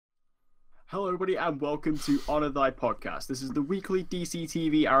Hello, everybody, and welcome to Honor Thy Podcast. This is the weekly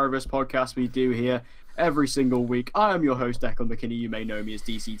DCTV Arrowverse podcast we do here every single week. I am your host, Declan McKinney. You may know me as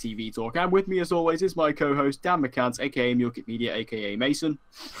DCTV Talk. And with me, as always, is my co-host, Dan McCance, aka Media, aka Mason.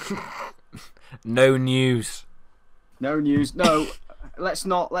 No news. No news. No, let's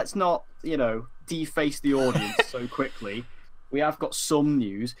not, deface the audience so quickly. We have got some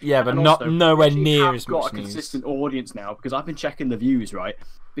news. Yeah, but not nowhere near as much news. We've got a consistent audience now because I've been checking the views, right?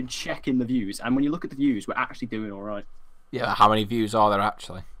 Been checking the views, and when you look at the views, we're actually doing all right. Yeah, how many views are there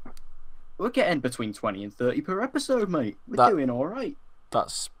actually? We're getting between 20 and 30 per episode, mate. We're doing all right.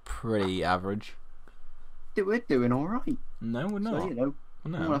 That's pretty average. We're doing all right. No, we're not. So, I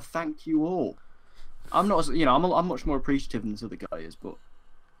want to thank you all. I'm not, I'm much more appreciative than this other guy is, but.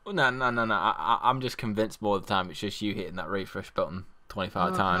 No. I'm just convinced more of the time it's just you hitting that refresh button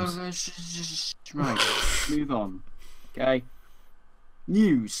 25 times. Right, move on. Okay.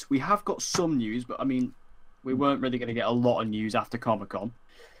 News. We have got some news, but I mean, we weren't really going to get a lot of news after Comic-Con.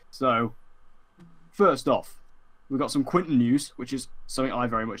 So, first off, we've got some Quentin news, which is something I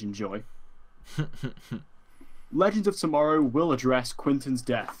very much enjoy. Legends of Tomorrow will address Quentin's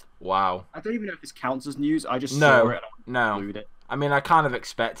death. Wow. I don't even know if this counts as news. I just saw it and I included it. I mean, I kind of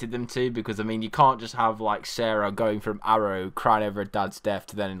expected them to, because, I mean, you can't just have, like, Sarah going from Arrow, crying over her dad's death,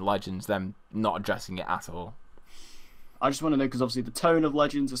 to then in Legends, them not addressing it at all. I just want to know, because obviously the tone of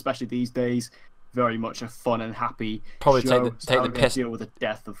Legends, especially these days, very much a fun and happy Probably show. take the piss. Deal with the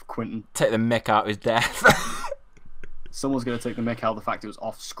death of Quentin. Take the mick out of his death. Someone's going to take the mick out of the fact it was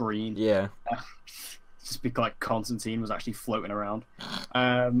off screen. Yeah. Just because like Constantine was actually floating around.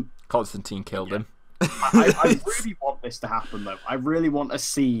 Constantine killed him. I really want this to happen though. I really want a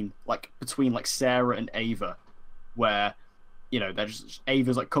scene like between like Sarah and Ava, where they're just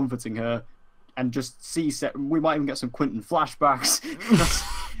Ava's like comforting her, and just see Sarah. We might even get some Quentin flashbacks.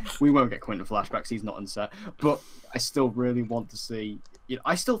 We won't get Quentin flashbacks. He's not on set, but I still really want to see.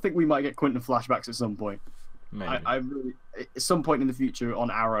 I still think we might get Quentin flashbacks at some point. Maybe. I really at some point in the future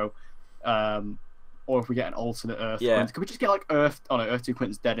on Arrow. Or if we get an alternate Earth, yeah. Can we just get like Earth? Oh no, Earth 2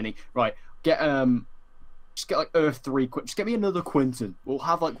 Quentin's dead, isn't he? Right, just get like Earth 3. Just get me another Quentin. We'll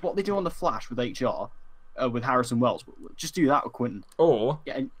have like what they do on the Flash with HR, with Harrison Wells. Just do that with Quentin. Or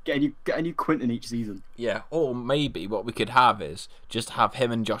get a new Quentin each season. Yeah, or maybe what we could have is just have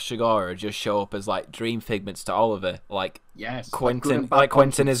him and Josh Segura just show up as like dream figments to Oliver. Like Quentin,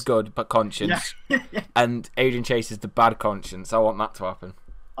 Quentin is good, but conscience, and Adrian Chase is the bad conscience. I want that to happen.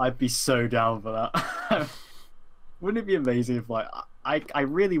 I'd be so down for that. Wouldn't it be amazing if, like, I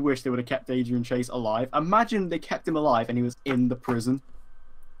really wish they would have kept Adrian Chase alive. Imagine they kept him alive and he was in the prison.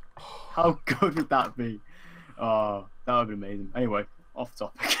 How good would that be? Oh, that would be amazing. Anyway, off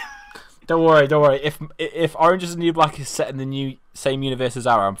topic. Don't worry. If Orange is the New Black is set in the same universe as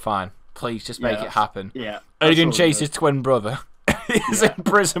Arrow, I'm fine. Please, just make it happen. Yeah. Adrian Chase's twin brother is in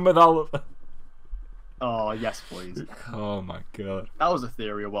prison with Oliver. Oh, yes, please. Oh, my God. That was a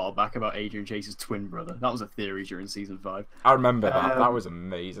theory a while back about Adrian Chase's twin brother. That was a theory during Season 5. I remember that. That was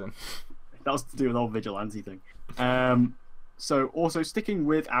amazing. That was to do with the whole vigilante thing. So, also, sticking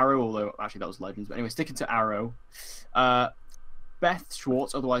with Arrow, although, actually, that was Legends. But anyway, sticking to Arrow, Beth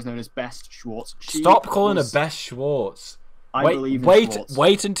Schwartz, otherwise known as Best Schwartz. Stop calling her Best Schwartz.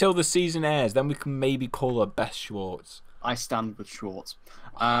 Wait until the season airs, then we can maybe call her Best Schwartz. I stand with Schwartz.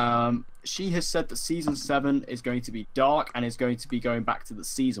 She has said that Season 7 is going to be dark and is going to be going back to the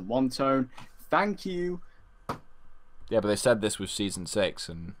Season 1 tone. Thank you. Yeah, but they said this was Season 6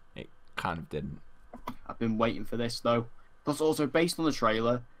 and it kind of didn't. I've been waiting for this though. Plus also based on the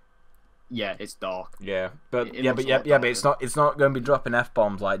trailer, yeah, it's dark. Yeah, but it's not going to be dropping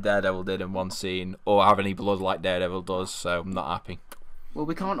F-bombs like Daredevil did in one scene or have any blood like Daredevil does, so I'm not happy. Well,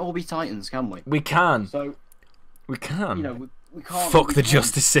 we can't all be Titans, can we? We can. So we can. We can't. Fuck the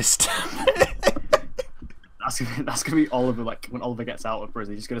justice system. That's gonna be Oliver. Like when Oliver gets out of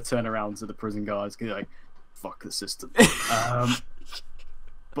prison, he's just gonna turn around to the prison guards, gonna be like, "Fuck the system."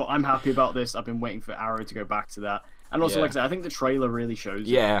 But I'm happy about this. I've been waiting for Arrow to go back to that, and also like I said, I think the trailer really shows.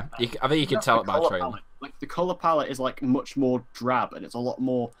 Yeah, I think you can tell it by the trailer. Palette. Like the color palette is like much more drab, and it's a lot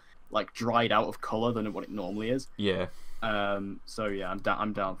more like dried out of color than what it normally is. Yeah. So yeah,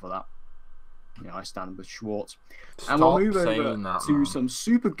 I'm down for that. Yeah, I stand with Schwartz. And we'll move over to some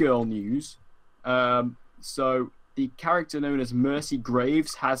Supergirl news. So the character known as Mercy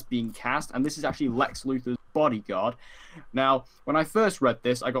Graves has been cast, and this is actually Lex Luthor's bodyguard. Now, when I first read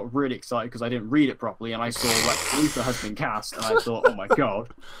this, I got really excited because I didn't read it properly, and I saw Lex Luthor has been cast, and I thought, oh my god.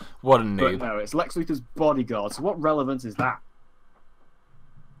 What a noob. But no, it's Lex Luthor's bodyguard, so what relevance is that?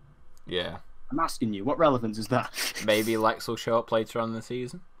 Yeah. I'm asking you, what relevance is that? Maybe Lex will show up later on in the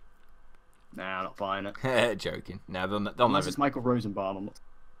season. Nah, I'm not buying it. Joking. No, they'll Unless never. it's Michael Rosenbaum. I'm not...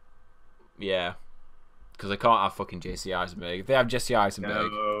 Yeah, because they can't have fucking Jesse Eisenberg. If they have Jesse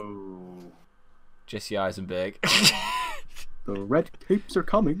Eisenberg, Jesse Eisenberg. The red capes are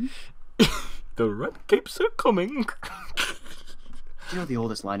coming. The red capes are coming. You know the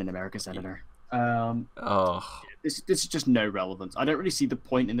oldest line in America, Senator. Oh. This is just no relevance. I don't really see the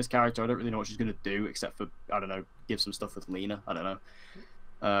point in this character. I don't really know what she's gonna do except for, I don't know, give some stuff with Lena. I don't know.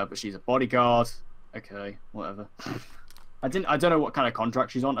 But she's a bodyguard. Okay, whatever. I don't know what kind of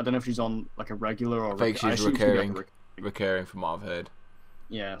contract she's on. I don't know if she's on like a regular or. I think she's recurring from what I've heard.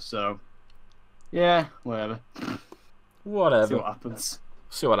 Yeah. So. Yeah. Whatever. Whatever. See what happens.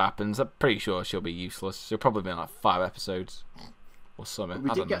 See what happens. I'm pretty sure she'll be useless. She'll probably be in like 5 episodes. Or something. We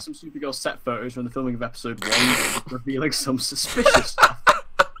did get some Supergirl set photos from the filming of episode 1 revealing some suspicious stuff.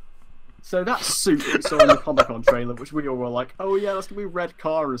 So that suit that we saw in the Comic-Con trailer, which we all were like, oh yeah, that's going to be Red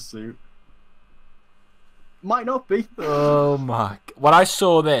Kara's suit. Might not be. Oh my... When I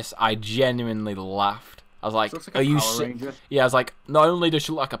saw this, I genuinely laughed. I was like, are you... Yeah, I was like, not only does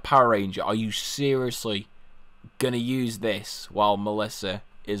she look like a Power Ranger, are you seriously going to use this while Melissa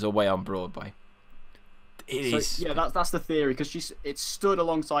is away on Broadway? Yeah, that's the theory, because it stood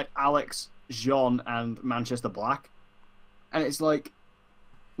alongside Alex, Jean, and Manchester Black, and it's like,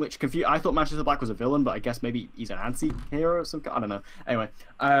 which confused. I thought Manchester Black was a villain, but I guess maybe he's an anti-hero of some kind. I don't know. Anyway,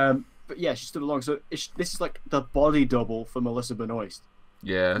 but yeah, she stood along. So this is like the body double for Melissa Benoist.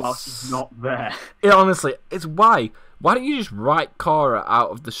 Yeah. While she's not there. Yeah, honestly, it's why. Why don't you just write Kara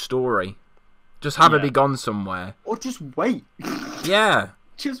out of the story? Just have her be gone somewhere. Or just wait. Yeah.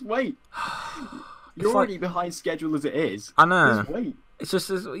 Just wait. You're already behind schedule as it is. I know. Just wait. It's just,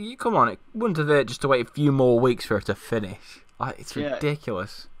 you come on, it wouldn't have it just to wait a few more weeks for it to finish. Like, it's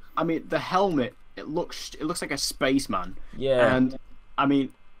ridiculous. I mean, the helmet, it looks like a spaceman. Yeah. And, I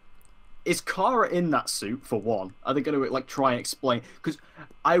mean, is Kara in that suit, for one? Are they going to, like, try and explain? Because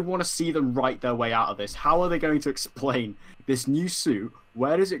I want to see them write their way out of this. How are they going to explain this new suit?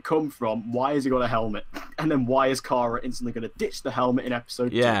 Where does it come from? Why has it got a helmet? And then why is Kara instantly going to ditch the helmet in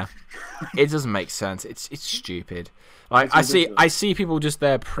episode 2? Yeah. It doesn't make sense. It's stupid. Like, I see people just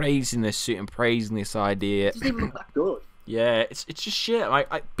there praising this suit and praising this idea. It doesn't even look that good. Yeah, it's just shit.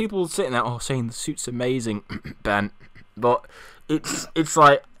 Like people sitting there, saying the suit's amazing, Ben, but it's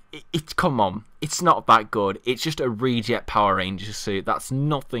like, come on, it's not that good. It's just a reject Power Ranger suit. That's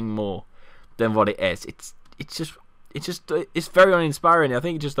nothing more than what it is. It's very uninspiring. I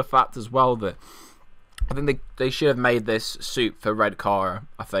think it's just the fact as well that I think they should have made this suit for Red Kara.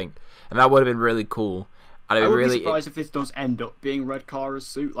 I think, and that would have been really cool. And I would be surprised if this does end up being Red Kara's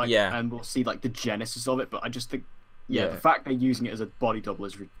suit. Like, yeah. And we'll see like the genesis of it. But I just think, the fact they're using it as a body double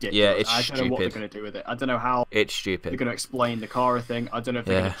is ridiculous. Yeah, it's I don't know what they're going to do with it. I don't know how. It's stupid. They're going to explain the Kara thing. I don't know if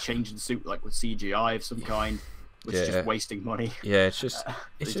they're going to change the suit like with CGI of some kind, which is just wasting money. Yeah, it's just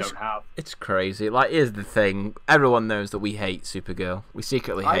it's crazy. Like, here's the thing: everyone knows that we hate Supergirl. We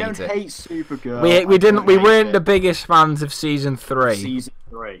secretly hate it. I don't hate Supergirl. We weren't the biggest fans of season 3. Season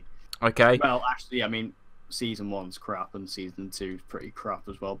 3. Okay. Well, actually, I mean, season 1's crap and season 2's pretty crap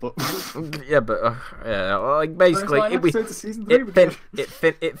as well. But yeah, but like basically,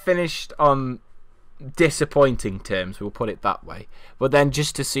 it finished on disappointing terms. We'll put it that way. But then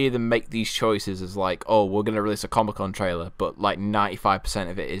just to see them make these choices as like, oh, we're gonna release a Comic-Con trailer, but like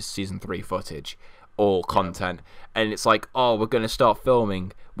 95% of it is season 3 footage or content, and it's like, oh, we're gonna start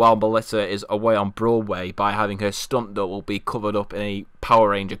filming while Melissa is away on Broadway by having her stunt double be covered up in a Power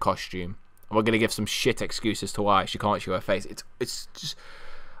Ranger costume. We're going to give some shit excuses to why she can't show her face. It's just...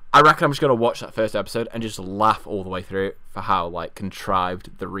 I reckon I'm just going to watch that first episode and just laugh all the way through it for how, like,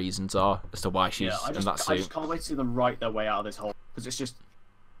 contrived the reasons are as to why she's in that suit. I just can't wait to see them write their way out of this whole... Because it's just...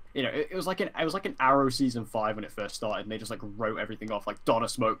 You know, it was like an Arrow season 5 when it first started, and they just, like, wrote everything off, like, Donna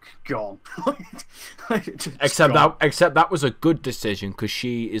Smoke, gone. Except that was a good decision, because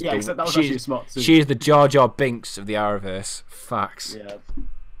she is except that was actually a smart decision. She is the Jar Jar Binks of the Arrowverse. Facts. Yeah.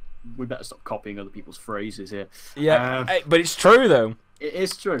 We better stop copying other people's phrases here. Yeah, but it's true though. It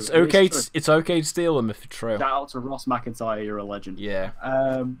is true. It's okay. It's okay to steal them if it's true. Shout out to Ross McIntyre, you're a legend. Yeah.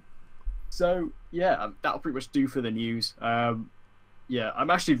 So yeah, that'll pretty much do for the news. Yeah, I'm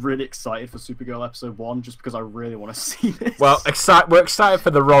actually really excited for Supergirl episode 1 just because I really want to see this. Well, we're excited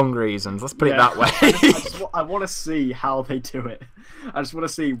for the wrong reasons. Let's put it that way. I want to see how they do it. I just want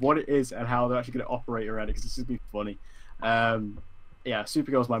to see what it is and how they're actually going to operate around it because it's just going to be funny. Yeah,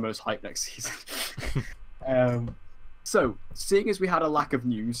 Supergirl's my most hyped next season. So, seeing as we had a lack of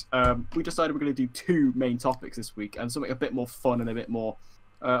news, we decided we're going to do 2 main topics this week, and something a bit more fun and a bit more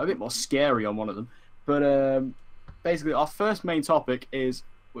scary on one of them. But basically, our first main topic is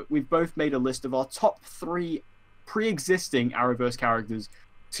we've both made a list of our top 3 pre-existing Arrowverse characters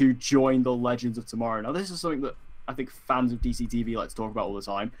to join the Legends of Tomorrow. Now, this is something that I think fans of DCTV like to talk about all the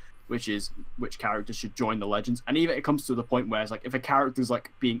time, which is which characters should join the Legends. And even it comes to the point where it's like, if a character's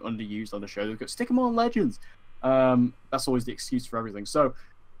like being underused on the show, they go, stick them on Legends. That's always the excuse for everything. So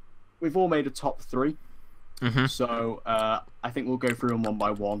we've all made a top 3. So I think we'll go through them one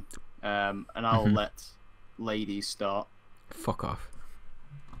by one, and I'll let ladies start. Fuck off.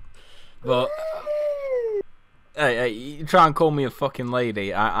 But hey, you try and call me a fucking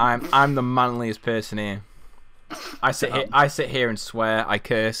lady. I'm the manliest person here. I sit here and swear. I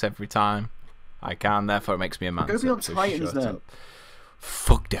curse every time I can. Therefore, it makes me a man. Go beyond Titans then.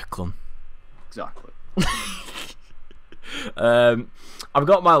 Fuck Declan. Exactly. I've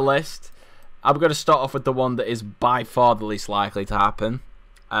got my list. I'm going to start off with the one that is by far the least likely to happen,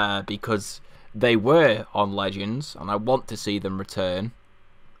 because they were on Legends, and I want to see them return.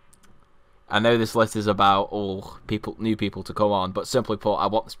 I know this list is about all new people to come on, but simply put, I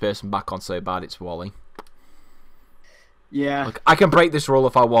want this person back on so bad it's Wally. Yeah, like, I can break this rule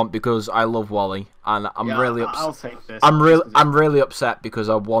if I want because I love Wally, and I'm really upset. I'll take this. I'm really upset because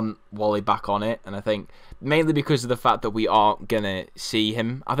I want Wally back on it, and I think mainly because of the fact that we aren't gonna see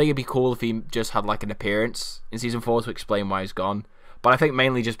him. I think it'd be cool if he just had like an appearance in season 4 to explain why he's gone. But I think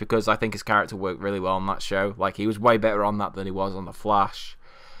mainly just because I think his character worked really well on that show. Like, he was way better on that than he was on The Flash.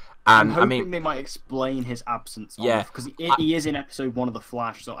 And I'm hoping they might explain his absence. Yeah, because he is in episode 1 of The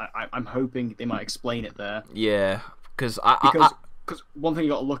Flash, so I'm hoping they might explain it there. Yeah. Because one thing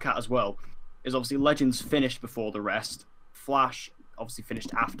you got to look at as well is obviously Legends finished before the rest. Flash obviously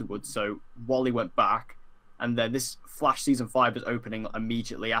finished afterwards, so Wally went back, and then this Flash season 5 is opening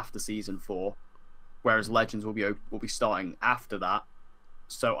immediately after season 4, whereas Legends will be starting after that.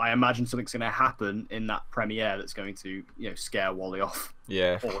 So I imagine something's going to happen in that premiere that's going to scare Wally off.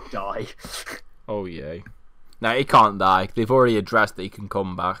 Yeah. Or die. Oh yeah. No, he can't die. They've already addressed that he can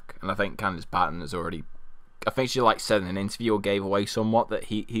come back, and I think Candice Patton has already. I think she said in an interview or gave away somewhat that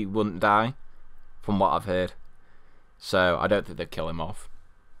he wouldn't die, from what I've heard. So I don't think they'd kill him off.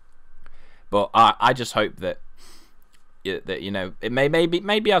 But I just hope that it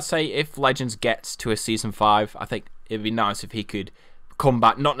maybe I'd say if Legends gets to a season 5, I think it'd be nice if he could come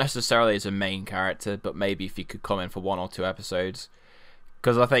back, not necessarily as a main character, but maybe if he could come in for 1 or 2 episodes.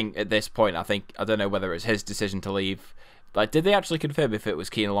 Because I think at this point, I don't know whether it's his decision to leave. Like, did they actually confirm if it was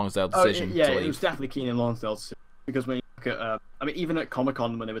Keenan Lonsdale's decision to leave? Yeah, it was definitely Keenan Lonsdale's decision. Because when you look at, even at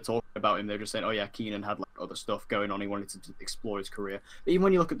Comic-Con when they were talking about him, they were just saying, oh yeah, Keenan had like other stuff going on. He wanted to explore his career. But even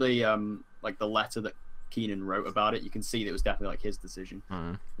when you look at the the letter that Keenan wrote about it, you can see that it was definitely like his decision.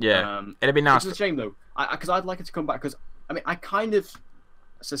 Yeah, it'd be nice. It's a shame though, because I'd like it to come back. Because I kind of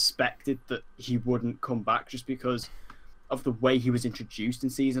suspected that he wouldn't come back just because of the way he was introduced in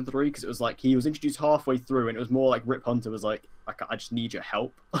season 3, because it was like he was introduced halfway through and it was more like Rip Hunter was like I just need your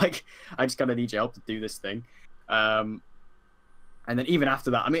help. Like, I just kind of need your help to do this thing. And then even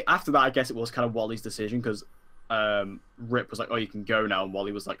after that, I guess it was kind of Wally's decision, because Rip was like, oh, you can go now, and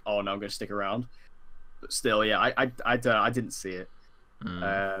Wally was like, oh no, I'm going to stick around. But still, yeah, I didn't see it,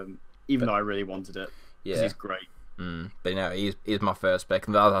 even though I really wanted it. Yeah, he's great. But no, he's my first pick,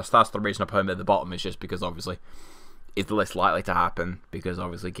 and that's the reason I put him at the bottom, is just because obviously it's the least likely to happen, because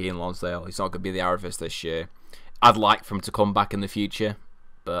obviously Keenan Lonsdale, he's not going to be the Arrowverse this year. I'd like for him to come back in the future,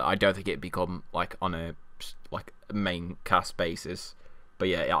 but I don't think it'd become like on a main cast basis. But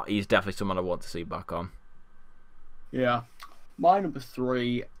yeah, he's definitely someone I want to see back on. Yeah, my number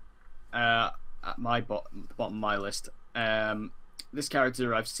 3 at my bottom of my list. This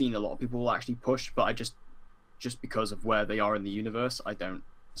character I've seen a lot of people will actually push, but I just because of where they are in the universe, I don't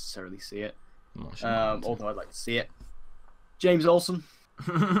necessarily see it. Although I'd like to see it. James Olsen.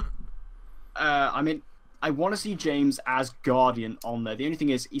 I want to see James as Guardian on there. The only thing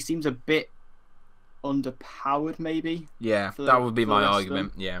is, he seems a bit underpowered, maybe. Yeah, that would be my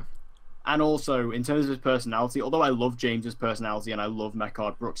argument. Yeah. And also, in terms of his personality, although I love James's personality and I love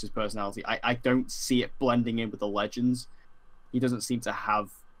Mechard Brooks' personality, I don't see it blending in with the Legends. He doesn't seem to have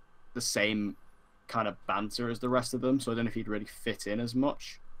the same kind of banter as the rest of them, so I don't know if he'd really fit in as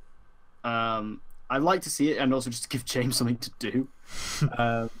much. I'd like to see it, and also just to give James something to do.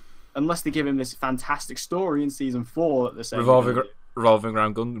 Unless they give him this fantastic story in season 4 that they're saying revolving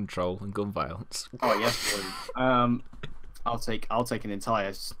around gun control and gun violence. Oh yes, please. I'll take an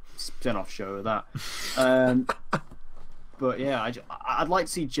entire spin-off show of that. But yeah, I'd like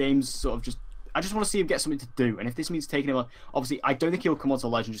to see James sort of I just want to see him get something to do, and if this means taking him on, obviously I don't think he'll come onto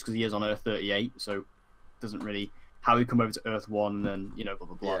Legend just because he is on Earth 38, so it doesn't really how he come over to Earth 1 and then blah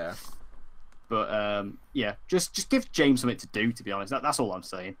blah blah. Yeah. But yeah, just give James something to do. To be honest, that's all I'm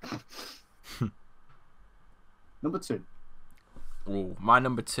saying. Number 2. Ooh, my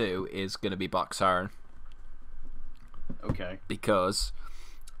number 2 is gonna be Black Siren. Okay. Because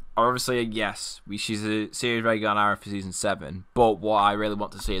obviously, yes, she's a series regular on Arrow for season 7. But what I really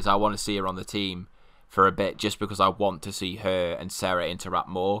want to see is I want to see her on the team for a bit, just because I want to see her and Sarah interact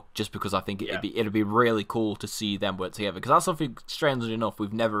more. Just because I think it'd be really cool to see them work together. Because that's something, strangely enough,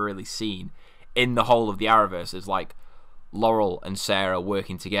 we've never really seen in the whole of the Arrowverse, is like Laurel and Sarah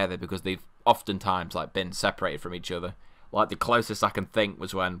working together, because they've oftentimes like been separated from each other. Like the closest I can think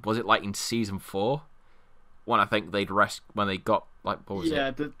was it like in season 4, when I think when they got like, what was it?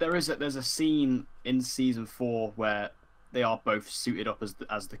 Yeah, there's a scene in season 4 where they are both suited up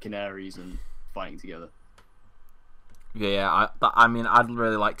as the Canaries and fighting together. Yeah, I mean, I'd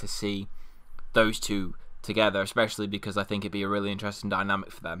really like to see those two together, especially because I think it'd be a really interesting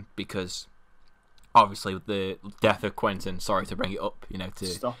dynamic for them, because obviously with the death of Quentin, sorry to bring it up,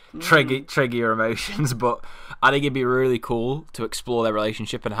 to trigger your emotions, but I think it'd be really cool to explore their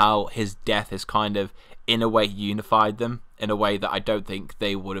relationship and how his death has kind of, in a way, unified them in a way that I don't think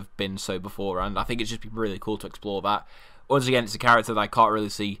they would have been so before, and I think it'd just be really cool to explore that. Once again, it's a character that I can't really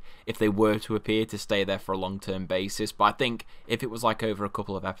see, if they were to appear, to stay there for a long-term basis, but I think if it was like over a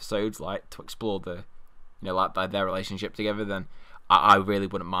couple of episodes, like to explore their relationship together, then I really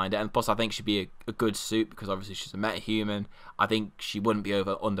wouldn't mind it. And plus, I think she'd be a good suit, because obviously she's a metahuman. I think she wouldn't be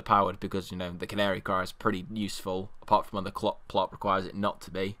underpowered, because the Canary Cry is pretty useful, apart from when the plot requires it not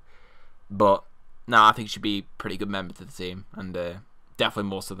to be. But no, I think she'd be a pretty good member to the team, and definitely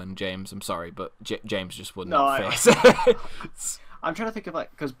more so than James. I'm sorry, but James just wouldn't fit. I'm trying to think of,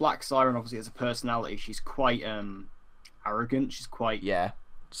 like, because Black Siren obviously has a personality. She's quite arrogant. She's quite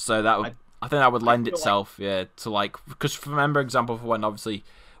So that would. I think that would lend itself, to like, because remember, example for when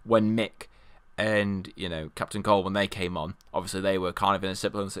Mick and Captain Cole, when they came on, obviously they were kind of in a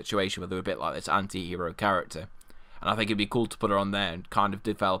similar situation where they were a bit like this anti-hero character, and I think it'd be cool to put her on there and kind of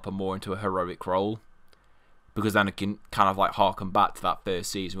develop her more into a heroic role, because then it can kind of like harken back to that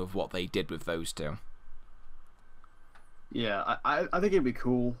first season with what they did with those two. Yeah, I think it'd be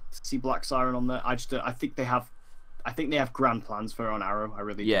cool to see Black Siren on there. I think they have grand plans for her on Arrow. I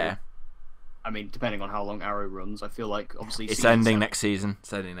really do. I mean, depending on how long Arrow runs, I feel like obviously it's ending next season.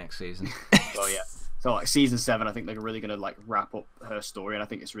 It's ending next season. Oh yeah. So like season 7, I think they're really gonna like wrap up her story, and I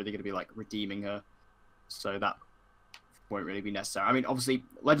think it's really gonna be like redeeming her. So that won't really be necessary. I mean, obviously,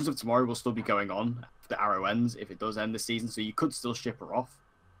 Legends of Tomorrow will still be going on after Arrow ends, if it does end this season. So you could still ship her off,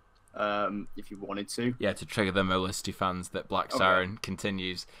 if you wanted to. Yeah, to trigger the Molisty fans that Black Siren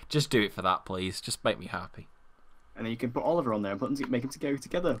continues. Just do it for that, please. Just make me happy. And then you can put Oliver on there and make them to go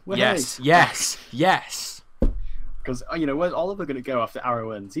together. Yes. Because, where's Oliver going to go after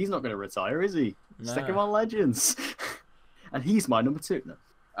Arrow ends? He's not going to retire, is he? No. Stick him on Legends. And he's my number 2. No.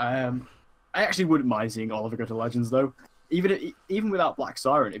 I actually wouldn't mind seeing Oliver go to Legends, though. Even without Black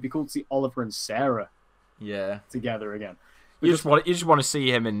Siren, it'd be cool to see Oliver and Sarah together again. You just want to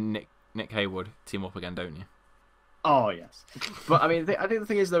see him and Nick Haywood team up again, don't you? Oh, yes. But, I mean, I think the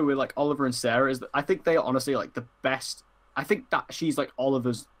thing is, though, with, like, Oliver and Sarah, is that I think they are honestly, like, the best. I think that she's, like,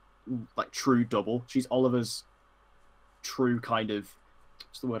 Oliver's, like, true double. She's Oliver's true kind of,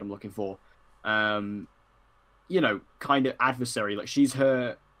 what's the word I'm looking for? Kind of adversary. Like, she's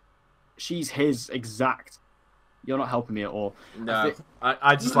his exact. You're not helping me at all. No,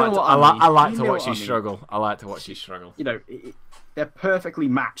 I just like to, I like to watch you struggle. I like to watch you struggle. They're perfectly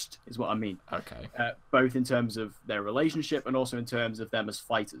matched, is what I mean. Okay. Both in terms of their relationship and also in terms of them as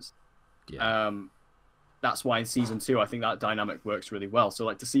fighters. Yeah. That's why in season 2, I think that dynamic works really well. So,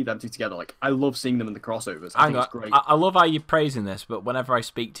 like, to see them two together, like, I love seeing them in the crossovers. I think it's great. I love how you're praising this, but whenever I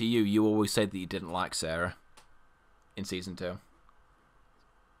speak to you, you always say that you didn't like Sarah in season 2.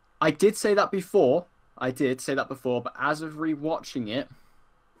 I did say that before. But as of rewatching it,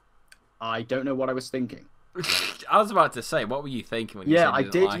 I don't know what I was thinking. I was about to say, what were you thinking when you said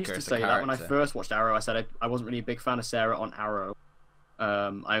you didn't like her? I did used to say that when I first watched Arrow. I said I wasn't really a big fan of Sarah on Arrow.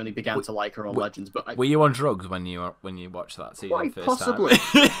 I only began to like her on Legends. But were you on drugs when you watched that season first possibly?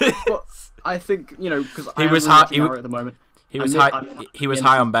 Time? But I think because he was high at the moment. He was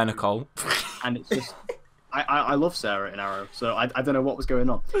high on Benecol, and it's just I love Sarah in Arrow, so I don't know what was going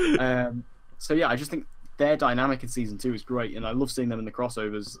on. So yeah, I just think their dynamic in season 2 is great, and I love seeing them in the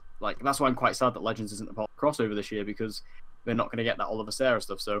crossovers. Like, that's why I'm quite sad that Legends isn't a part of the crossover this year, because they're not going to get that Oliver Sarah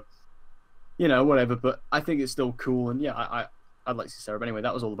stuff. So, whatever. But I think it's still cool, and yeah, I'd like to see Sarah. But anyway,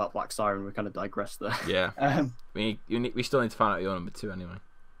 that was all about Black Siren. We kind of digressed there. Yeah. We still need to find out your number 2 anyway.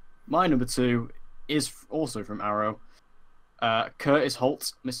 My number 2 is also from Arrow. Curtis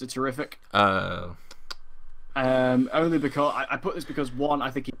Holt, Mr. Terrific. Only because I put this because one,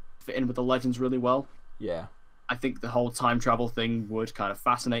 I think he fit in with the Legends really well. Yeah. I think the whole time travel thing would kind of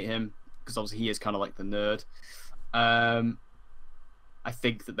fascinate him because obviously he is kind of like the nerd. I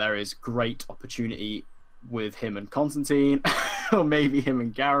think that there is great opportunity with him and Constantine, or maybe him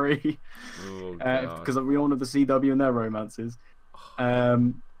and Gary, because we all know the CW and their romances.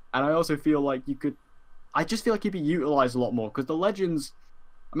 And I also feel like I just feel like he'd be utilized a lot more because the Legends,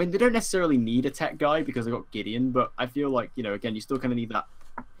 I mean, they don't necessarily need a tech guy because they got Gideon, but I feel like, again, you still kind of need that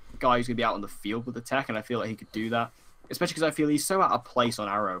guy who's going to be out on the field with the tech, and I feel like he could do that, especially because I feel he's so out of place on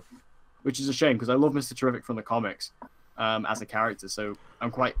Arrow, which is a shame because I love Mr. Terrific from the comics as a character, so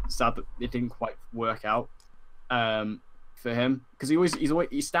I'm quite sad that it didn't quite work out for him because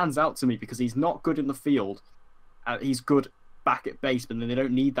he stands out to me because he's not good in the field. He's good back at base, but then they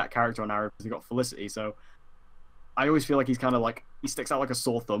don't need that character on Arrow because they got Felicity, so I always feel like he's kind of like, he sticks out like a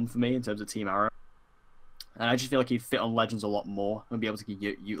sore thumb for me in terms of Team Arrow. And I just feel like he'd fit on Legends a lot more and be able to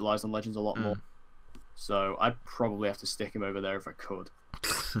get utilized on Legends a lot more. So I'd probably have to stick him over there if I could.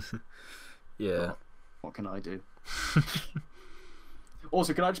 Yeah. But what can I do?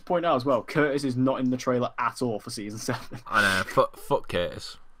 Also, can I just point out as well, Curtis is not in the trailer at all for season 7. I know. Fuck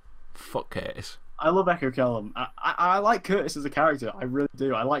Curtis. Fuck Curtis. I love Echo Kellum. I like Curtis as a character. I really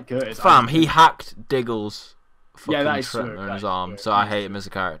do. I like Curtis. Fam, he hacked Diggle's that is true. In his arm, so I hate him as a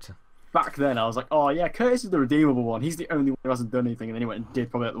character. Back then, I was like, oh yeah, Curtis is the redeemable one. He's the only one who hasn't done anything, and then he went and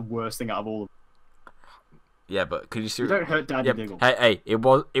did probably like the worst thing out of all of them. Yeah, but could you see? You don't hurt Daddy Diggle. Hey, it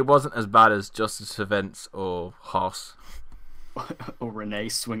wasn't as bad as Justice for Vince or Hoss. Or Renee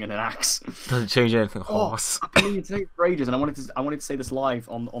swinging an axe. Doesn't change anything. Hoss. I mean, it's for ages, and I wanted to say this live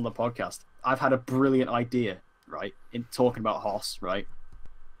on the podcast. I've had a brilliant idea, right, in talking about Hoss, right?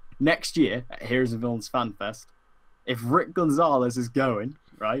 Next year at Heroes and Villains Fan Fest, if Rick Gonzalez is going,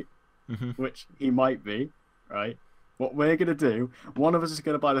 right, which he might be, right, what we're going to do, one of us is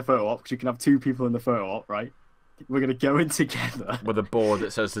going to buy the photo op, because you can have two people in the photo op, right? We're going to go in together. With a board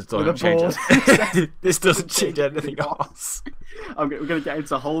that says this doesn't change this doesn't change anything else. We're going to get him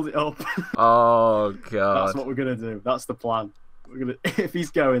to hold it up. Oh, God. That's what we're going to do. That's the plan. If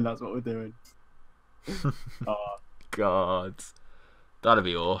he's going, that's what we're doing. Oh, God. That'd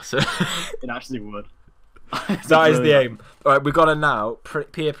be awesome. It actually would. That is the aim. Alright, we've got to now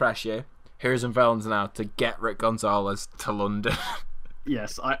peer pressure Heroes and Villains now to get Rick Gonzalez to London.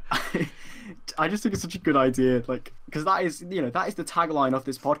 Yes, I just think it's such a good idea, like, because that is the tagline of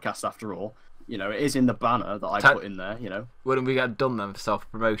this podcast after all. It is in the banner that I put in there. Wouldn't we get done then for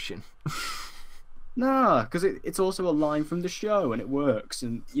self-promotion? Nah, because it's also a line from the show and it works,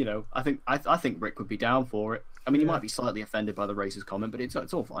 and I think Rick would be down for it. I mean, he might be slightly offended by the racist comment, but it's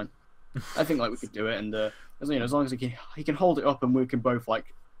all fine. I think we could do it, and as long as he can hold it up, and we can both I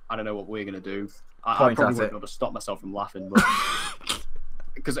don't know what we're gonna do. I probably won't be able to stop myself from laughing, but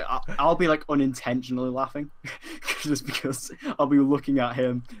because I'll be unintentionally laughing, just because I'll be looking at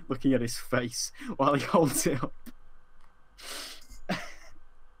him, looking at his face while he holds it up.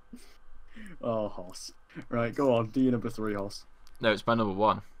 Oh, Hoss. Right, go on. Do your number 3, Hoss. No, it's my number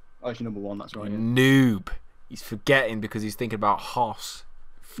 1. Oh, it's your number 1. That's right. Noob. He's forgetting because he's thinking about Hoss.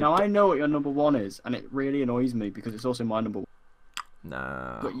 Now I know what your number 1 is, and it really annoys me because it's also my number 1.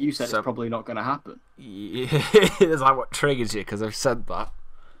 No. But you said it's probably not going to happen. Yeah, that's what triggers you because I've said that.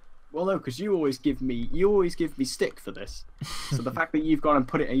 Well, no, because you always give me stick for this. So the fact that you've gone and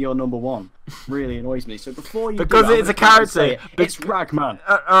put it in your number 1 really annoys me. So before you because it's a character. It's Ragman.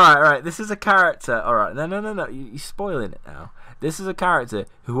 All right. This is a character. All right. No. You're spoiling it now. This is a character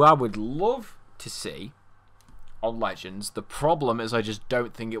who I would love to see on Legends. The problem is I just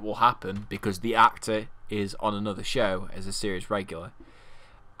don't think it will happen because the actor is on another show as a series regular.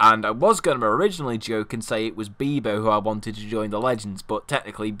 And I was going to originally joke and say it was Bebo who I wanted to join the Legends, but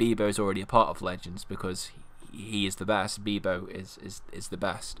technically Bebo is already a part of Legends because he is the best. Bebo is the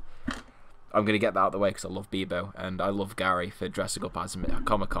best. I'm going to get that out of the way because I love Bebo and I love Gary for dressing up as him at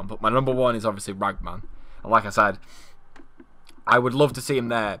Comic-Con. But my number 1 is obviously Ragman. And like I said, I would love to see him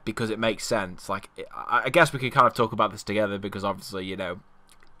there because it makes sense. I guess we could kind of talk about this together because obviously,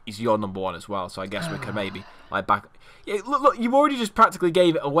 he's your number 1 as well. So I guess we could maybe back. Yeah, look, you already just practically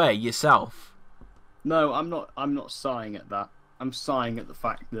gave it away yourself. No, I'm not sighing at that. I'm sighing at the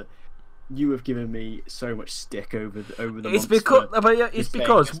fact that you have given me so much stick over the months. It's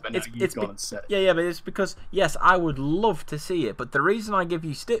because yes, I would love to see it, but the reason I give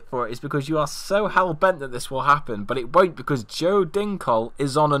you stick for it is because you are so hell bent that this will happen, but it won't because Joe Dinkle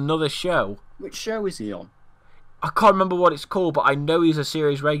is on another show. Which show is he on? I can't remember what it's called, but I know he's a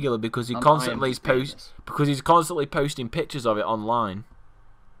series regular because he's constantly posting pictures of it online.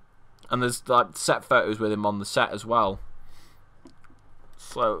 And there's like set photos with him on the set as well.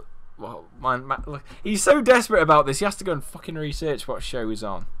 So, well, man, look, he's so desperate about this. He has to go and fucking research what show he's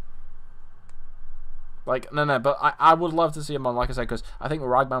on. Like, no, but I would love to see him on, like I said, because I think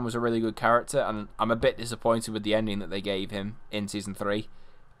Ragman was a really good character, and I'm a bit disappointed with the ending that they gave him in season 3.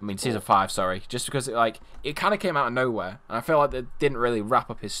 I mean, season 5, sorry. Just because it kind of came out of nowhere, and I feel like they didn't really wrap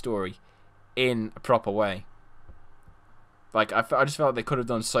up his story in a proper way. Like, I just felt like they could have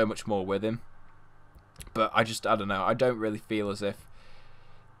done so much more with him. But I don't know. I don't really feel as if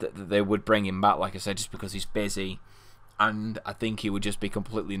that they would bring him back, like I said, just because he's busy. And I think he would just be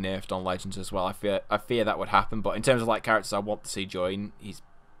completely nerfed on Legends as well. I fear that would happen. But in terms of like characters I want to see join, he's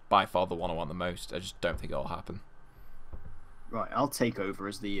by far the one I want the most. I just don't think it'll happen. Right, I'll take over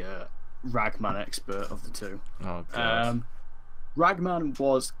as the Ragman expert of the two. Oh, God. Ragman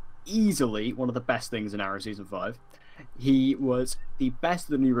was easily one of the best things in Arrow Season 5. He was the best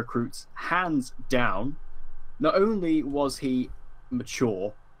of the new recruits, hands down. Not only was he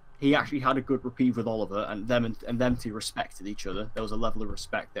mature, he actually had a good reprieve with Oliver, and them two respected each other. There was a level of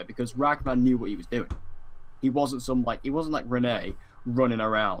respect there because Ragman knew what he was doing. He wasn't like Renee running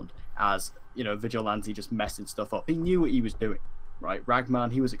around as, you know, vigilante just messing stuff up. He knew what he was doing, right? Ragman,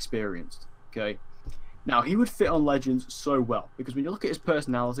 he was experienced. Okay. Now he would fit on Legends so well because when you look at his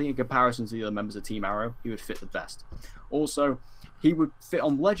personality in comparison to the other members of Team Arrow, he would fit the best. Also, he would fit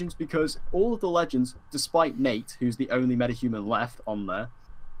on Legends because all of the Legends, despite Nate, who's the only metahuman left on there,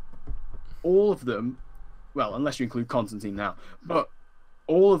 all of them, well, unless you include Constantine now, but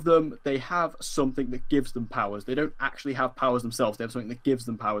all of them, they have something that gives them powers. They don't actually have powers themselves. They have something that gives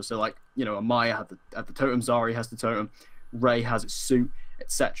them powers. So, like, you know, Amaya had the totem, Zari has the totem, Ray has its suit,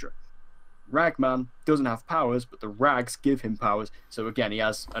 etc. Ragman doesn't have powers, but the rags give him powers. So, again, he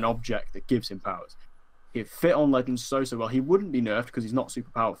has an object that gives him powers. He'd fit on Legends so well. He wouldn't be nerfed because he's not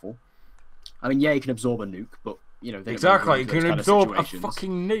super powerful. I mean, yeah, he can absorb a nuke, but, you know... Exactly, he can absorb a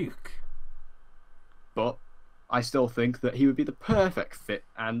fucking nuke. But I still think that he would be the perfect fit.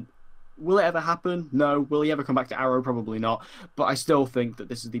 And will it ever happen? No. Will he ever come back to Arrow? Probably not. But I still think that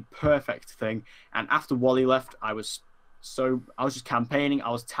this is the perfect thing. And after Wally left, I was just campaigning. I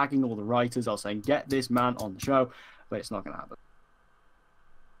was tagging all the writers. I was saying, get this man on the show. But it's not going to happen.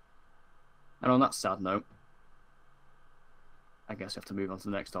 And on that sad note, I guess we have to move on to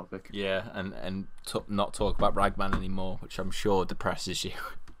the next topic. Yeah, and not talk about Ragman anymore, which I'm sure depresses you.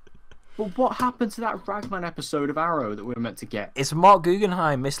 But what happened to that Ragman episode of Arrow that we were meant to get? It's Mark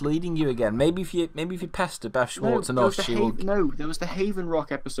Guggenheim misleading you again. Maybe if you pester Beth Schwartz enough, she will... No, there was the Haven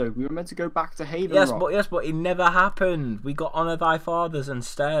Rock episode. We were meant to go back to Haven Rock. Yes, but it never happened. We got Honor Thy Fathers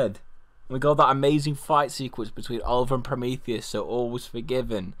instead. We got that amazing fight sequence between Oliver and Prometheus, so all was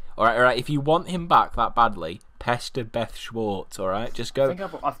forgiven. All right. If you want him back that badly, pester Beth Schwartz. All right, just go.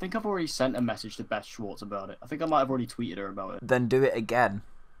 I think I've already sent a message to Beth Schwartz about it. I think I might have already tweeted her about it. Then do it again.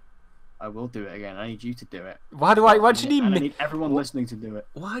 I will do it again. I need you to do it. Why do you need me? I need everyone listening to do it.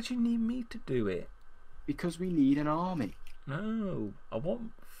 Why do you need me to do it? Because we need an army. No, I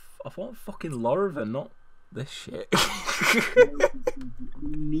want fucking Loriver, not this shit. we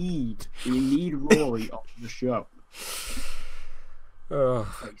need Rory on the show.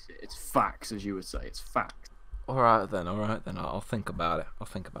 Face it, it's facts, as you would say. It's facts. All right then. I'll think about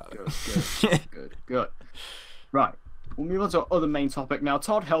it. Good. Right. We'll move on to our other main topic now.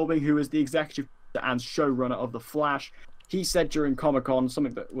 Todd Helbing, who is the executive and showrunner of The Flash, he said during Comic-Con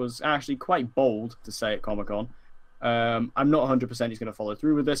something that was actually quite bold to say at Comic-Con. I'm not 100% he's going to follow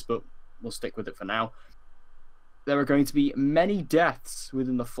through with this, but we'll stick with it for now. There are going to be many deaths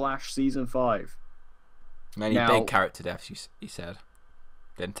within The Flash Season 5. Many big character deaths, he said.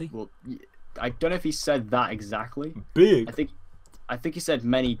 Didn't he? Well, I don't know if he said that exactly. Big? I think he said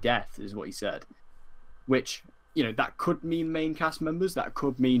many deaths is what he said. Which... You know, that could mean main cast members, that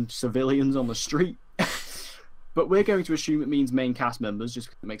could mean civilians on the street. But we're going to assume it means main cast members, just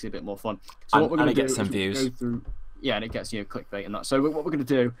because it makes it a bit more fun. So what we're going to do is some views. Go through, yeah, and it gets, you know, clickbait and that. So what we're going to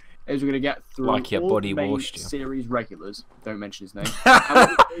do is we're going to get through like your all buddy the main washed you. series regulars. Don't mention his name.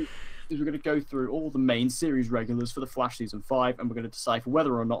 And we're going to go through all the main series regulars for the Flash Season 5, and we're going to decipher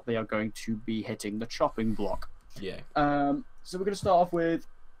whether or not they are going to be hitting the chopping block. Yeah. So we're going to start off with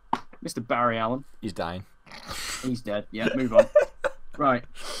Mr. Barry Allen. He's dying. He's dead. Yeah, move on. Right.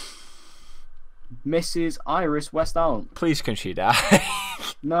 Mrs. Iris West Allen. Please, can she die?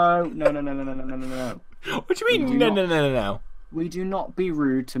 No. What do you mean, no? We do not be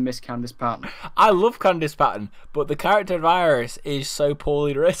rude to Miss Candice Patton. I love Candice Patton, but the character of Iris is so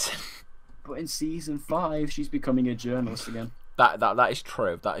poorly written. But in season 5, she's becoming a journalist again. That is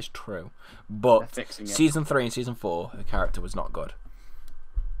true. That is true. But season 3 and season 4, her character was not good.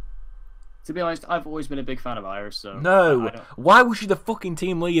 To be honest, I've always been a big fan of Iris. So no, why was she the fucking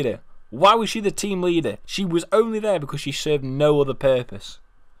team leader? Why was she the team leader? She was only there because she served no other purpose.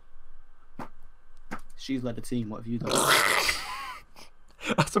 She's led a team. What have you done?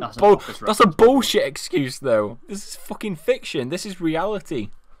 That's a bullshit excuse, though. This is fucking fiction. This is reality.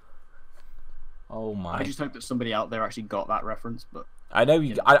 Oh my! I just hope that somebody out there actually got that reference. But I know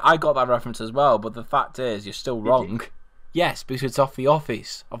you. I got that reference as well. But the fact is, you're still wrong. Yes, because it's off The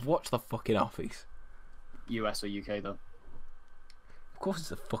Office. I've watched the fucking Office. US or UK though? Of course, it's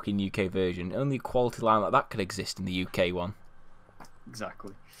the fucking UK version. Only a quality line like that could exist in the UK one.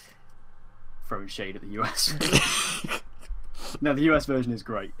 Exactly. Throwing shade at the US. No, the US version is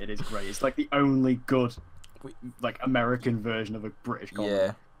great. It is great. It's like the only good, like, American version of a British comedy.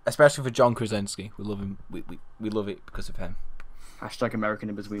 Yeah, especially for John Krasinski. We love him. We love it because of him. Hashtag American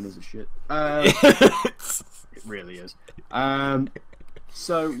in between is a shit. It really is.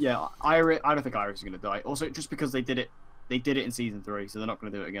 So yeah, I don't think Iris is gonna die. Also, just because they did it in season 3, so they're not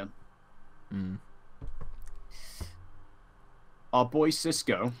gonna do it again. Our boy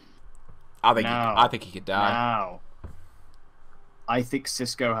Cisco. I think he could die. Now, I think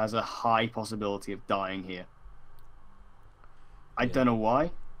Cisco has a high possibility of dying here. I don't know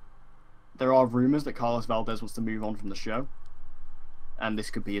why. There are rumors that Carlos Valdez wants to move on from the show, and this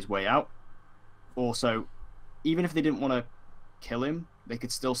could be his way out. Also, even if they didn't want to kill him, they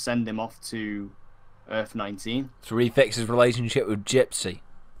could still send him off to Earth 19 to refix his relationship with Gypsy.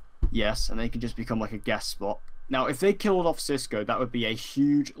 Yes, and they could just become like a guest spot. Now, if they killed off Cisco, that would be a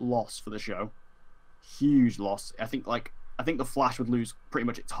huge loss for the show. Huge loss. I think the Flash would lose pretty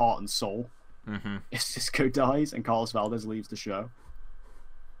much its heart and soul if Cisco dies and Carlos Valdez leaves the show.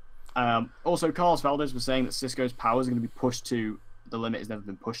 Also, Carlos Valdez was saying that Cisco's powers are going to be pushed to the limit it's never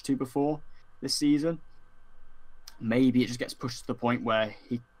been pushed to before this season. Maybe it just gets pushed to the point where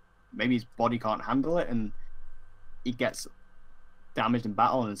maybe his body can't handle it and he gets damaged in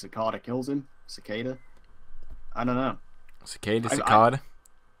battle and Cicada kills him. Cicada. I don't know. Cicada.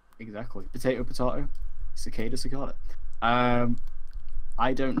 Exactly. Potato. Cicada. I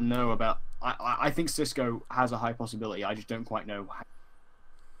don't know about... I think Cisco has a high possibility. I just don't quite know how,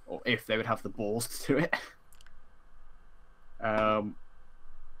 or if they would have the balls to do it. And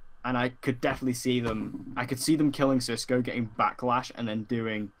I could definitely see them... I could see them killing Cisco, getting backlash, and then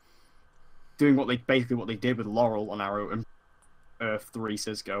doing what they did with Laurel on Arrow and Earth 3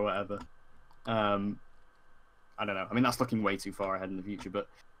 Cisco, whatever. I don't know. I mean, that's looking way too far ahead in the future, but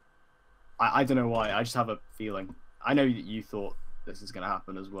I don't know why. I just have a feeling. I know that you thought this is going to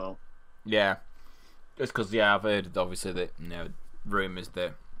happen as well. Yeah. It's because, I've heard, obviously, that, rumours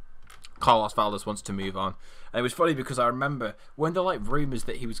that Carlos Valdez wants to move on. And it was funny because I remember when there were, rumours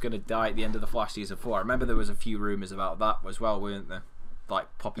that he was going to die at the end of the Flash season 4, I remember there was a few rumours about that as well, weren't there?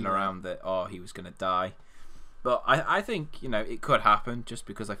 Popping around that, he was going to die. But I think, it could happen just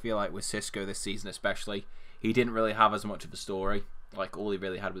because I feel like with Cisco this season especially, he didn't really have as much of a story. All he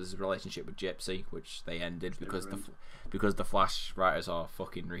really had was his relationship with Gypsy, which they ended because the Flash writers are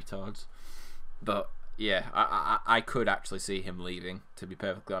fucking retards. But yeah, I could actually see him leaving, to be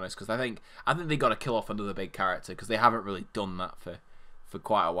perfectly honest, because I think they got to kill off another big character because they haven't really done that for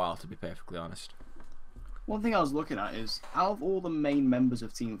quite a while, to be perfectly honest. One thing I was looking at is out of all the main members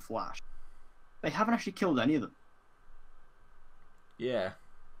of Team Flash, they haven't actually killed any of them. Yeah.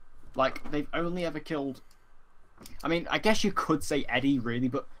 They've only ever killed... I mean, I guess you could say Eddie, really,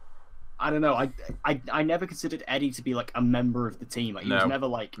 but I don't know. I never considered Eddie to be, a member of the team. He was never,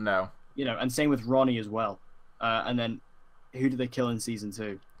 No. And same with Ronnie as well. And then, who did they kill in Season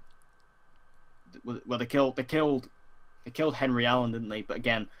 2? Well, they killed Henry Allen, didn't they? But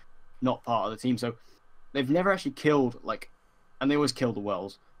again, not part of the team. So, they've never actually killed, and they always kill the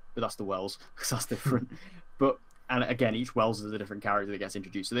Wells, but that's the Wells, because that's different. And again, each Wells is a different character that gets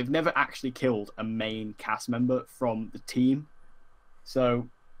introduced. So they've never actually killed a main cast member from the team. So,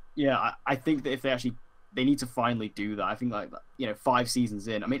 yeah, I think that if they need to finally do that. I think 5 seasons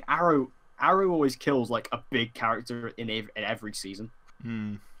in. I mean, Arrow always kills a big character in every season.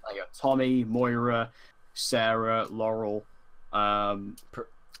 Tommy, Moira, Sarah, Laurel,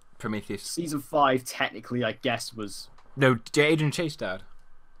 Prometheus. Season 5 technically, I guess, was Agent Chase died.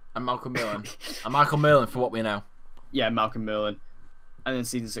 And Malcolm Merlin. And Malcolm Merlin, for what we know. Yeah, Malcolm Merlin. And then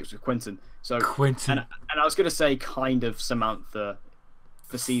Season 6 was Quentin. So Quentin. And I was going to say kind of Samantha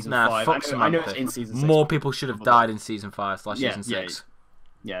for Season 5. Fuck Samantha. I know it's in Season 6. More people should have died in Season 5 / Season 6.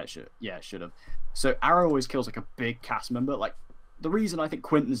 Yeah, it should have. So Arrow always kills a big cast member. the reason I think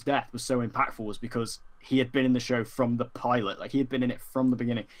Quentin's death was so impactful was because he had been in the show from the pilot, like he had been in it from the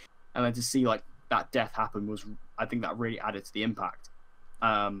beginning, and then to see like that death happen was, I think that really added to the impact.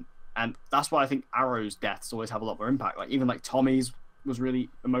 And that's why I think Arrow's deaths always have a lot more impact. Like even like Tommy's was really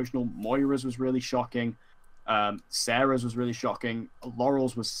emotional, Moira's was really shocking, Sarah's was really shocking,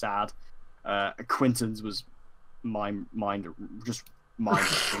 Laurel's was sad, Quentin's was just mind.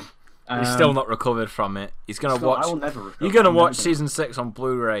 He's still not recovered from it. He's gonna watch. I will never recover. You're gonna watch season 6 on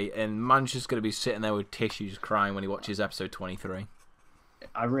Blu-ray, and man's just gonna be sitting there with tissues, crying when he watches episode 23.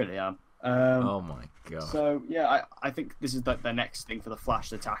 I really am. Oh my god. So yeah, I think this is the next thing for the Flash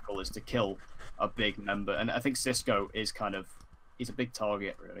to tackle, is to kill a big member, and I think Cisco is he's a big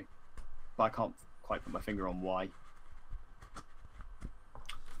target really, but I can't quite put my finger on why.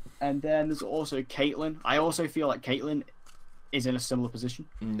 And then there's also Caitlin. I also feel like Caitlin is in a similar position.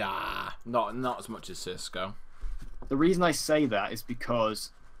 Nah, not as much as Cisco. The reason I say that is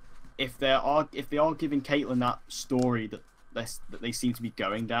because if they are giving Caitlin that story that they seem to be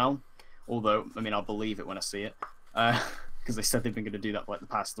going down, although I mean I'll believe it when I see it, because they said they've been going to do that for like the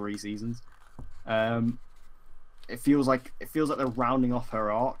past 3 seasons. It feels like they're rounding off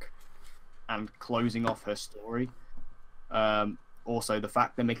her arc and closing off her story. Also, the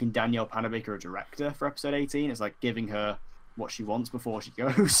fact they're making Danielle Panabaker a director for episode 18 is like giving her what she wants before she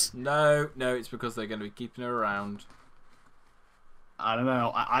goes. No, it's because they're going to be keeping her around. I don't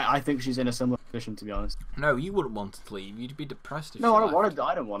know. I think she's in a similar position, to be honest. No, you wouldn't want to leave. You'd be depressed if No, I don't want to.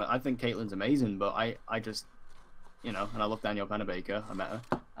 I don't want it. I think Caitlin's amazing, but I just, and I love Danielle Panabaker. I met her,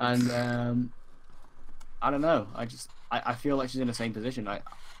 and I don't know. I feel like she's in the same position.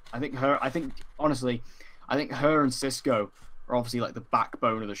 Honestly, I think her and Cisco are obviously like the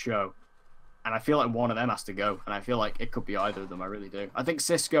backbone of the show, and I feel like one of them has to go, and I feel like it could be either of them. I really do. I think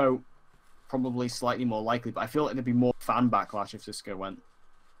Cisco probably slightly more likely, but I feel like there'd be more fan backlash if Cisco went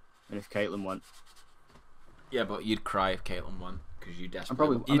than if Caitlin went. Yeah, but you'd cry if Caitlin went because you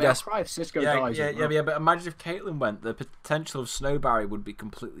desperately. I'd cry if Cisco dies. Yeah, but imagine if Caitlin went, the potential of Snowbarry would be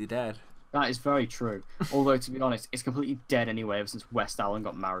completely dead. That is very true. Although, to be honest, it's completely dead anyway ever since West Allen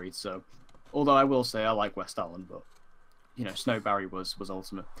got married. So, although I will say I like West Allen, but Snowbarry was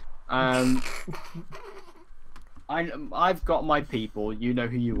ultimate. I've got my people. You know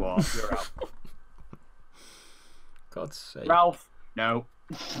who you are. You're out. God's sake. Ralph. No.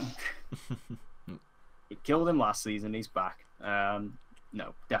 He killed him last season. He's back.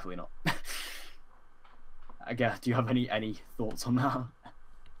 No, definitely not. Again, do you have any thoughts on that?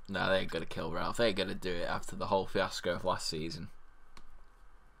 No, they ain't gonna kill Ralph. They ain't gonna do it after the whole fiasco of last season.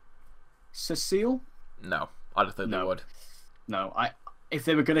 Cecile? No, I don't think they would. No, if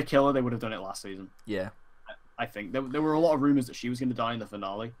they were gonna kill her, they would have done it last season. Yeah. I think there were a lot of rumors that she was going to die in the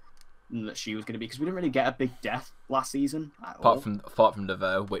finale, and that she was going to be, because we didn't really get a big death last season apart from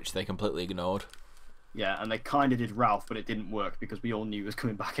DeVoe, which they completely ignored. Yeah, and they kind of did Ralph, but it didn't work because we all knew he was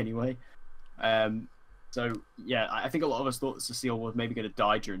coming back anyway. So yeah, I think a lot of us thought that Cecile was maybe going to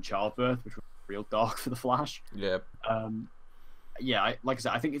die during childbirth, which was real dark for the Flash. Yeah. Yeah, like I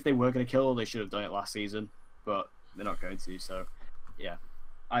said, I think if they were going to kill her, they should have done it last season, but they're not going to. So yeah,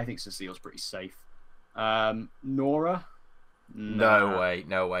 I think Cecile's pretty safe. Nora? No way,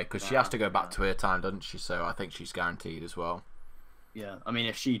 because she has to go back to her time, doesn't she? So I think she's guaranteed as well. Yeah, I mean,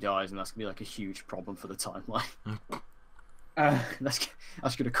 if she dies, then that's gonna be like a huge problem for the timeline.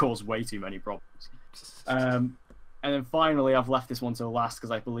 That's gonna cause way too many problems. And then finally, I've left this one to last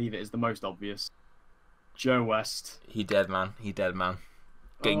because I believe it is the most obvious. Joe West. He dead, man. Get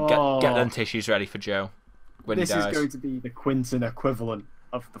them tissues ready for Joe when he dies. This is going to be the Quentin equivalent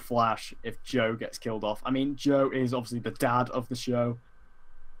of the Flash if Joe gets killed off. I mean, Joe is obviously the dad of the show.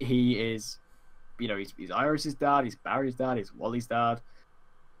 He is, he's Iris's dad, he's Barry's dad, he's Wally's dad.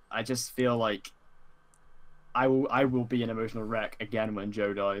 I just feel like I will be an emotional wreck again when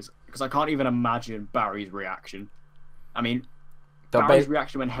Joe dies, because I can't even imagine Barry's reaction. I mean, Barry's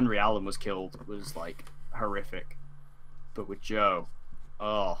reaction when Henry Allen was killed was like horrific, but with Joe,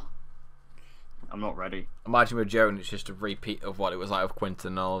 I'm not ready. Imagine with Joe, and it's just a repeat of what it was like with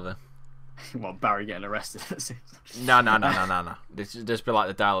Quentin and Oliver. Well, Barry getting arrested. No. Just be like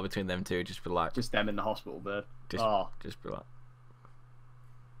the dialogue between them two. Just be like, just them in the hospital bed. Just be like.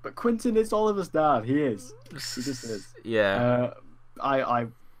 But Quentin is Oliver's dad. He is. He just is. Yeah. I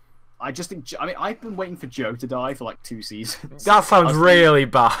just think. I mean, I've been waiting for Joe to die for like 2 seasons. That sounds really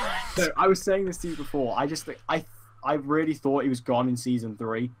bad. So I was saying this to you before. I just think I really thought he was gone in season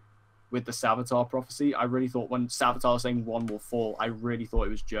 3. With the Savitar prophecy, I really thought when Savitar was saying one will fall, I really thought it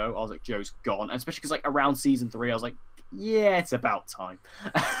was Joe. I was like, Joe's gone. And especially because like around season 3, I was like, yeah, it's about time.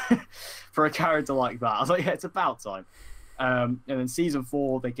 For a character like that, I was like, yeah, it's about time. And then season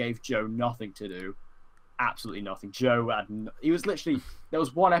 4, they gave Joe nothing to do. Absolutely nothing. Joe had he was literally, there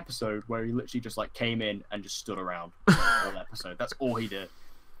was one episode where he literally just like came in and just stood around the whole episode. That's all he did.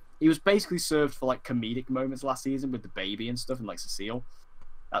 He was basically served for like comedic moments last season with the baby and stuff and like Cecile.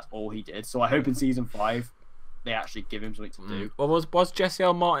 That's all he did. So I hope in season 5 they actually give him something to do. Well, was Jesse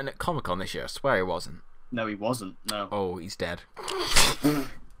L. Martin at Comic-Con this year? I swear he wasn't. No, he wasn't. No. Oh, he's dead.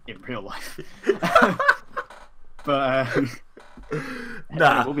 In real life. But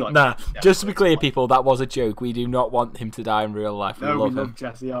nah. Just to be clear, people, that was a joke. We do not want him to die in real life. We love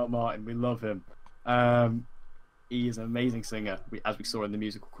Jesse R. Martin. We love him. He is an amazing singer, as we saw in the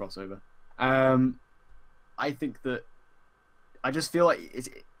musical crossover. I think that I just feel like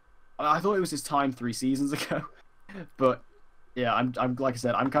I thought it was his time 3 seasons ago, but yeah, I'm like I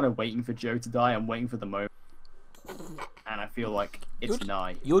said, I'm kind of waiting for Joe to die. I'm waiting for the moment. And I feel like it's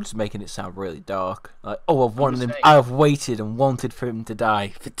nigh. You're just making it sound really dark. Like, I've waited and wanted for him to die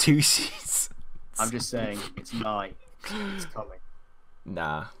for 2 seasons. I'm just saying, it's nigh. It's coming.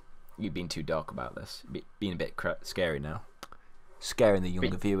 Nah, you've been too dark about this. Being a bit scary now. Scaring the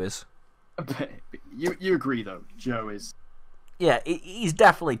younger viewers. You agree, though, Joe is... Yeah, he's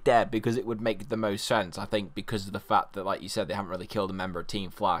definitely dead because it would make the most sense, I think, because of the fact that, like you said, they haven't really killed a member of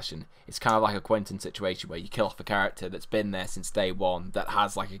Team Flash, and it's kind of like a Quentin situation where you kill off a character that's been there since day one, that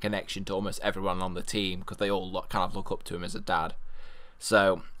has like a connection to almost everyone on the team because they all kind of look up to him as a dad.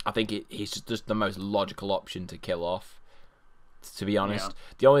 So I think he's just the most logical option to kill off, to be honest. Yeah.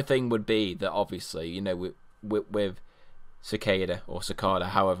 The only thing would be that, obviously, you know, with Cicada or Cicada,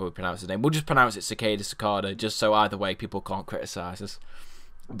 however we pronounce his name. We'll just pronounce it Cicada, just so either way people can't criticise us.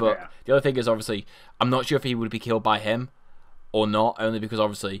 But the other thing is, obviously, I'm not sure if he would be killed by him or not, only because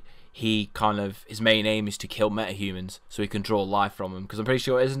obviously his main aim is to kill metahumans so he can draw life from them. Because I'm pretty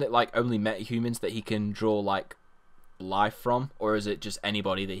sure, isn't it like only metahumans that he can draw like life from, or is it just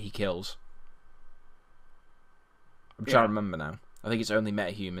anybody that he kills? I'm trying to remember now. I think it's only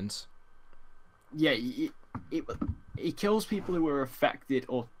metahumans. Yeah, he kills people who were affected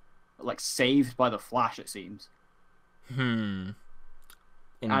or like saved by the Flash, it seems. Interesting.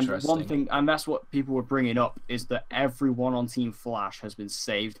 And one thing, and that's what people were bringing up, is that everyone on Team Flash has been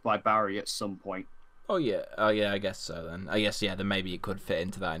saved by Barry at some point. Oh yeah, I guess so then. I guess, yeah, then maybe it could fit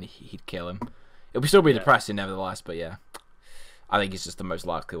into that and he'd kill him. It would still be depressing nevertheless, but yeah. I think it's just the most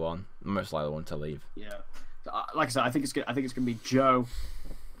likely one to leave. Yeah. Like I said, I think it's gonna be Joe,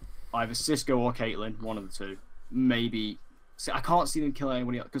 either Cisco or Caitlin, one of the two. Maybe. See, I can't see them killing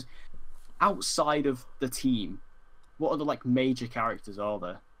anybody else, because outside of the team, what other like major characters are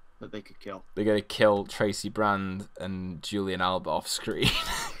there that they could kill? They're gonna kill Tracy Brand and Julian Albert off screen.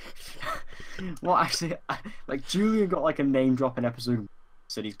 Well, actually, like Julian got like a name drop in episode,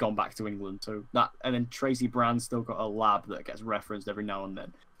 said he's gone back to England, so that, and then Tracy Brand still got a lab that gets referenced every now and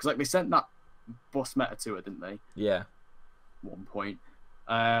then, because like they sent that bus meta to her, didn't they? Yeah. At one point.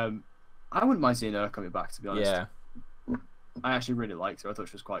 I wouldn't mind seeing her coming back, to be honest. Yeah. I actually really liked her. I thought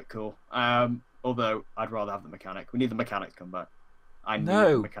she was quite cool. Although I'd rather have the mechanic. We need the mechanic to come back. I need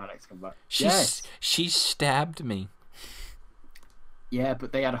the mechanic to come back. She stabbed me. Yeah,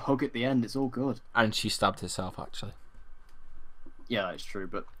 but they had a hug at the end. It's all good. And she stabbed herself, actually. Yeah, that's true.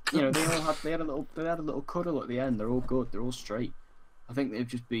 But you know, they had a little cuddle at the end. They're all good. They're all straight. I think they'd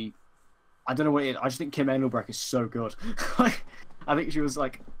just be. I don't know what it is. I just think Kim Engelbrecht is so good. Like, I think she was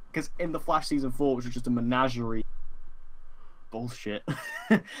like, because in the Flash season 4, which was just a menagerie bullshit.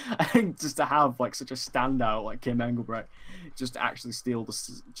 I think just to have like such a standout like Kim Engelbrecht, just to actually steal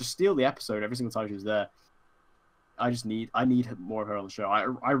the episode every single time she was there. I need more of her on the show.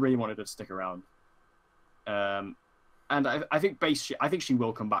 I really wanted her to stick around. And I think she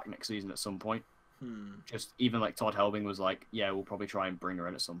will come back next season at some point. Just even like Todd Helbing was like, yeah, we'll probably try and bring her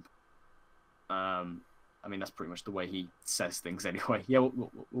in at some point. I mean, that's pretty much the way he says things anyway. Yeah,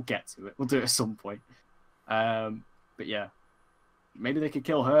 we'll get to it. We'll do it at some point. But yeah, maybe they could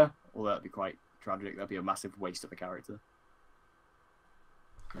kill her, although that'd be quite tragic. That'd be a massive waste of a character.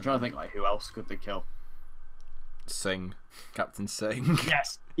 I'm trying to think, like, who else could they kill? Singh. Captain Singh.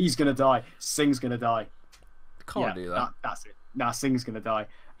 Yes, he's gonna die. Singh's gonna die. Can't do that. That's it. Nah, Singh's gonna die.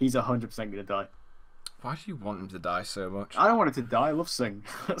 He's 100% gonna die. Why do you want him to die so much? I don't want him to die. I love Singh.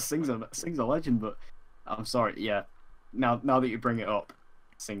 Singh's a legend, but I'm sorry. Yeah, now that you bring it up,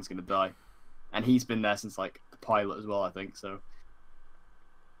 Singh's gonna die, and he's been there since like the pilot as well, I think. So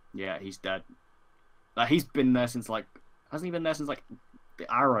yeah, he's dead. He's been there since like, hasn't he been there since like the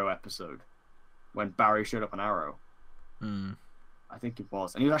Arrow episode when Barry showed up on Arrow? I think it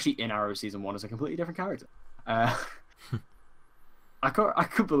was, and he was actually in Arrow season 1 as a completely different character. I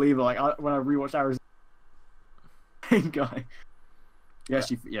could believe it. Like when I rewatched Arrow, same guy. You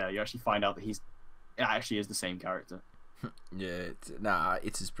actually find out that it actually is the same character. Yeah,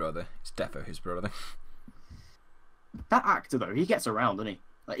 it's his brother. It's defo his brother. That actor though, he gets around, doesn't he?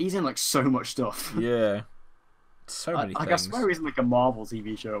 Like he's in like so much stuff. Yeah, so many things. I swear he's in like a Marvel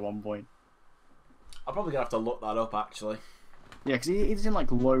TV show at one point. I'm probably gonna have to look that up actually. Yeah, because he's in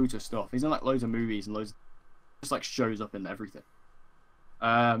like loads of stuff. He's in like loads of movies and loads. Just like shows up in everything.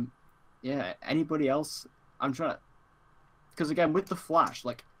 Yeah. Anybody else? I'm trying to, because again with the Flash,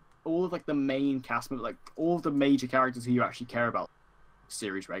 like all of like the main cast members, like all of the major characters who you actually care about,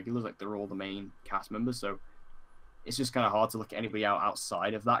 series regulars, like they're all the main cast members. So it's just kind of hard to look at anybody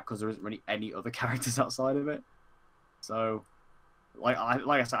outside of that because there isn't really any other characters outside of it. So, like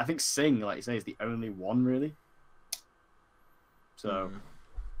I said, I think Singh, like you say, is the only one really. So,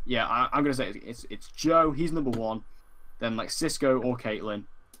 yeah, I'm gonna say it's Joe. He's number one. Then like Cisco or Caitlin,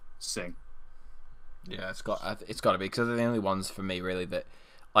 Singh. Yeah, it's got to be because they're the only ones for me really that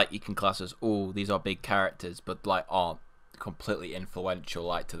like you can class as these are big characters, but like aren't completely influential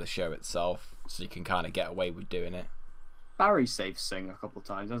like to the show itself. So you can kind of get away with doing it. Barry saved Singh a couple of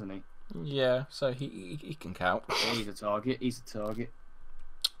times, hasn't he? Yeah, so he can count. He's a target. He's a target.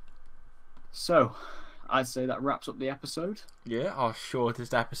 So, I'd say that wraps up the episode. Yeah, our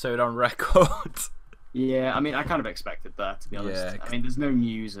shortest episode on record. Yeah, I mean, I kind of expected that, to be honest. Yeah, I mean, there's no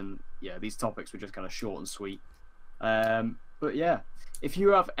news, and yeah, these topics were just kind of short and sweet. But yeah, if you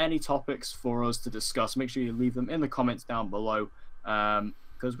have any topics for us to discuss, make sure you leave them in the comments down below,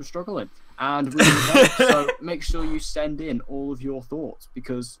 because we're struggling. And we need help, so make sure you send in all of your thoughts,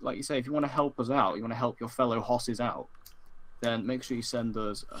 because, like you say, if you want to help us out, you want to help your fellow hosses out, then make sure you send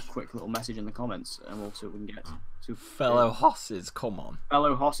us a quick little message in the comments, and we'll see what we can get. Fellow hosses, come on.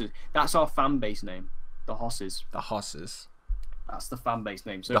 Fellow hosses. That's our fan base name. The hosses. The hosses. That's the fan base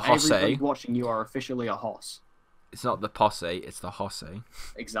name. So everybody watching, you are officially a hoss. It's not the posse, it's the hosse.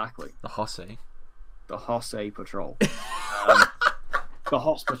 Exactly. The hosse. The hosse patrol. The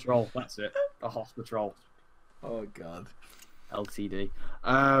Hoss Patrol, that's it. The Hoss Patrol. Oh god. LTD.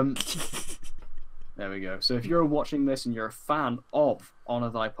 There we go. So if you're watching this and you're a fan of Honor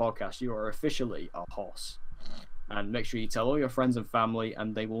Thy Podcast, you are officially a Hoss. And make sure you tell all your friends and family,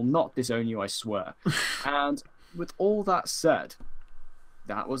 and they will not disown you, I swear. And with all that said,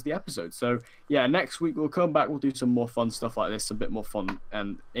 that was the episode. So yeah, next week we'll come back, we'll do some more fun stuff like this, a bit more fun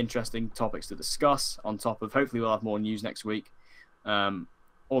and interesting topics to discuss, on top of hopefully we'll have more news next week.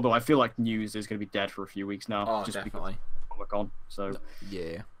 Although I feel like news is going to be dead for a few weeks now, just definitely. Because Comic-Con. So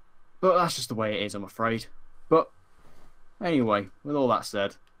yeah, but that's just the way it is, I'm afraid. But anyway, with all that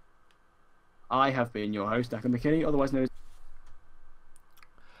said, I have been your host, Declan McKinney, otherwise known as...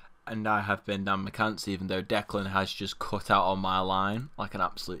 And I have been Dan McCance, even though Declan has just cut out on my line like an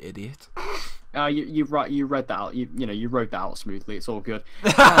absolute idiot. You read that out. You wrote that out smoothly. It's all good.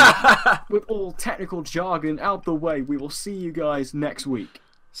 With all technical jargon out the way, we will see you guys next week.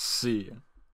 See you.